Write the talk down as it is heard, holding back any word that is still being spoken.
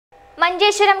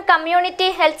Manjeshwaram community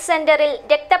health സെന്ററിൽ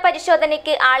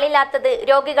രക്തപരിശോധനയ്ക്ക് ആളില്ലാത്തത്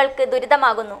രോഗികൾക്ക്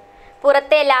ദുരിതമാകുന്നു.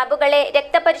 പുറത്തെ ലാബുകളെ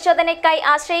രക്തപരിശോധനയ്ക്കായി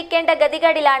ആശ്രയിക്കേണ്ട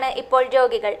ഗതികേടിലാണ് ഇപ്പോൾ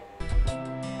രോഗികൾ.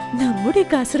 നമ്മുടെ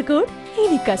കാസർഗോഡ്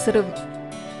ഇനി കസറും.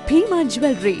 Bhima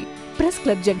jewellery, press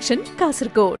club junction,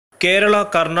 Kasaragod. Kerala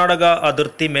Karnataka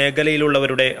അതിർത്തി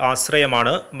മേഖലയിലുള്ളവരുടെ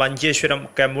ആശ്രയമാണ് മഞ്ചേശ്വരം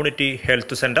കമ്മ്യൂണിറ്റി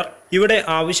ഹെൽത്ത് സെന്റർ. ഇവിടെ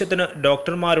ആവശ്യത്തിന്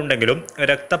ഡോക്ടർമാരുണ്ടെങ്കിലും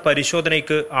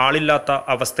രക്തപരിശോധനയ്ക്ക് ആളില്ലാത്ത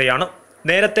അവസ്ഥയാണ്.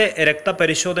 നേരത്തെ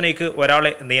രക്തപരിശോധനയ്ക്ക്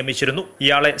ഒരാളെ നിയമിച്ചിരുന്നു.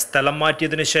 ഇയാളെ സ്ഥലം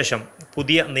മാറ്റിയതിനു ശേഷം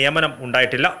പുതിയ നിയമനം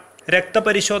ഉണ്ടായിട്ടില്ല.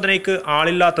 രക്തപരിശോധനയ്ക്ക്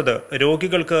ആളില്ലാത്തത്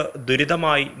രോഗികൾക്ക്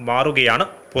ദുരിതമായി മാറുകയാണ്.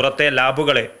 പുറത്തെ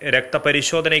ലാബുകളെ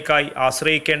രക്തപരിശോധനയ്ക്കായി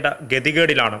ആശ്രയിക്കേണ്ട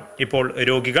ഗതികേടിലാണ് ഇപ്പോൾ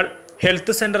രോഗികൾ.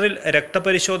 ഹെൽത്ത് സെന്ററിൽ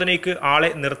രക്തപരിശോധനയ്ക്ക് ആളെ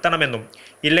നിർത്തണമെന്നും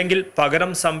ഇല്ലെങ്കിൽ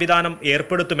പകരം സംവിധാനം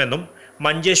ഏർപ്പെടുത്തുമെന്നും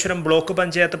Manjeshwaram block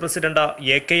panchayat president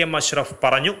AKM Ashraf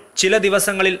പറഞ്ഞു. ചില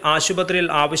ദിവസങ്ങളിൽ ആശുപത്രിയിൽ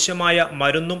ആവശ്യമായ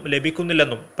മരുന്നും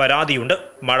ലഭിക്കുന്നില്ലെന്നും പരാതിയുണ്ട്.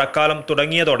 മഴക്കാലം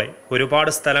തുടങ്ങിയതോടെ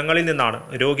ഒരുപാട് സ്ഥലങ്ങളിൽ നിന്നാണ്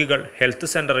രോഗികൾ ഹെൽത്ത്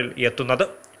സെന്ററിൽ എത്തുന്നത്.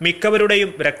 മിക്കവരുടെയും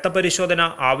രക്തപരിശോധന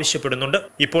ആവശ്യപ്പെടുന്നുണ്ട്.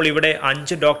 ഇപ്പോൾ ഇവിടെ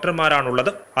 5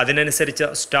 ഡോക്ടർമാരാണുള്ളത്. അതിനനുസരിച്ച്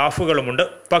സ്റ്റാഫുകളുമുണ്ട്.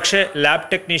 പക്ഷേ ലാബ്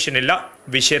ടെക്നീഷ്യൻ ഇല്ല.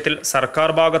 വിഷയത്തിൽ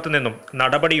സർക്കാർ ഭാഗത്തു നിന്നും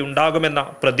നടപടിയുണ്ടാകുമെന്ന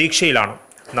പ്രതീക്ഷയിലാണ്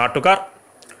നാട്ടുകാർ.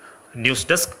 News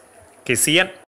desk KCN.